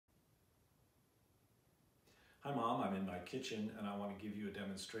Hi Mom, I'm in my kitchen and I want to give you a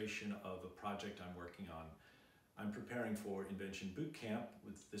demonstration of a project I'm working on. I'm preparing for Invention Bootcamp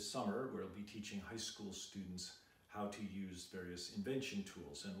this summer, where I'll be teaching high school students how to use various invention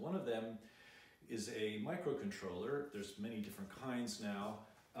tools. And one of them is a microcontroller. There's many different kinds now.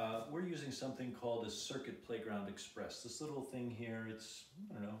 We're using something called a Circuit Playground Express. This little thing here, it's,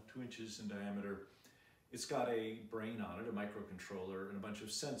 2 inches in diameter. It's got a brain on it, a microcontroller, and a bunch of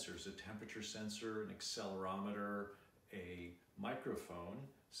sensors, a temperature sensor, an accelerometer, a microphone,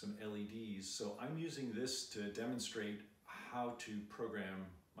 some LEDs. So I'm using this to demonstrate how to program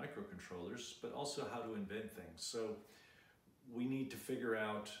microcontrollers, but also how to invent things. So we need to figure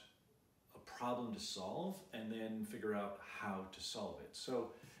out a problem to solve and then figure out how to solve it.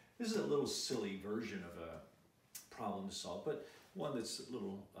 So this is a little silly version of a problem to solve, but one that's a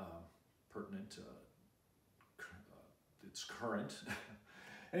little pertinent. It's current.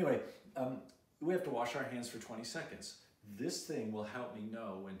 Anyway, we have to wash our hands for 20 seconds. This thing will help me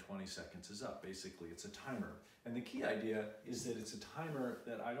know when 20 seconds is up. Basically, it's a timer. And the key idea is that it's a timer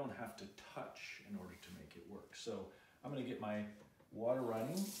that I don't have to touch in order to make it work. So I'm going to get my water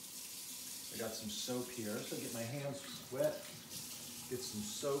running. I got some soap here, so get my hands wet, get some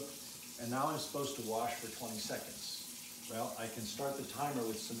soap, and now I'm supposed to wash for 20 seconds. Well, I can start the timer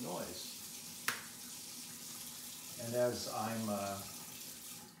with some noise. And as I'm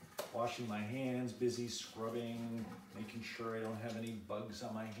washing my hands, busy scrubbing, making sure I don't have any bugs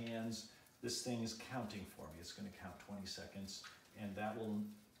on my hands, this thing is counting for me. It's going to count 20 seconds, and that will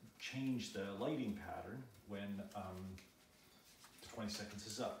change the lighting pattern when 20 seconds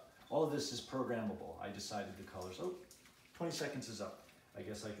is up. All of this is programmable. I decided the colors. Oh, 20 seconds is up. I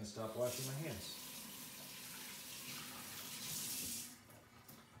guess I can stop washing my hands.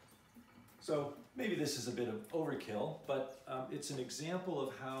 So maybe this is a bit of overkill, but it's an example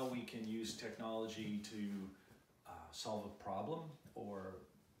of how we can use technology to solve a problem or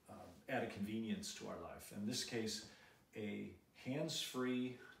add a convenience to our life. In this case, a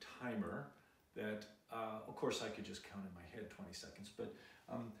hands-free timer that, of course, I could just count in my head 20 seconds, but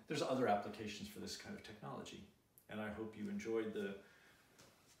there's other applications for this kind of technology. And I hope you enjoyed the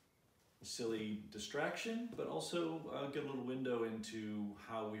silly distraction, but also get a little window into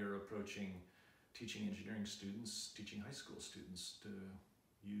how we are approaching teaching engineering students, teaching high school students to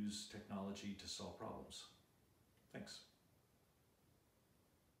use technology to solve problems. Thanks.